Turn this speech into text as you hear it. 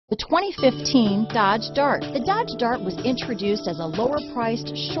The 2015 Dodge Dart. The Dodge Dart was introduced as a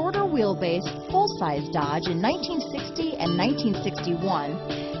lower-priced, shorter wheelbase, full-size Dodge in 1960 and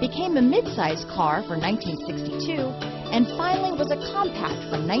 1961, became a mid-size car for 1962, and finally was a compact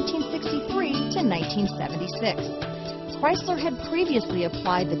from 1963 to 1976. Chrysler had previously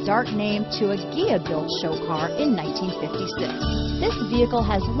applied the Dart name to a Ghia-built show car in 1956. This vehicle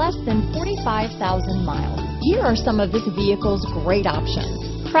has less than 45,000 miles. Here are some of this vehicle's great options: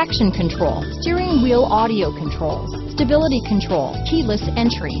 traction control, steering wheel audio controls, stability control, keyless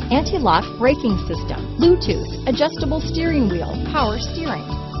entry, anti-lock braking system, Bluetooth, adjustable steering wheel, power steering,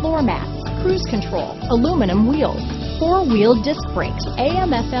 floor mats, cruise control, aluminum wheels, four-wheel disc brakes,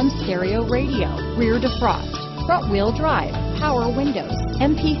 AM/FM stereo radio, rear defrost, front-wheel drive, power windows,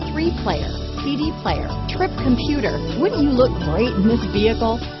 MP3 player, CD player, trip computer. Wouldn't you look great in this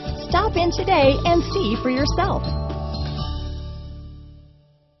vehicle? Stop in today and see for yourself.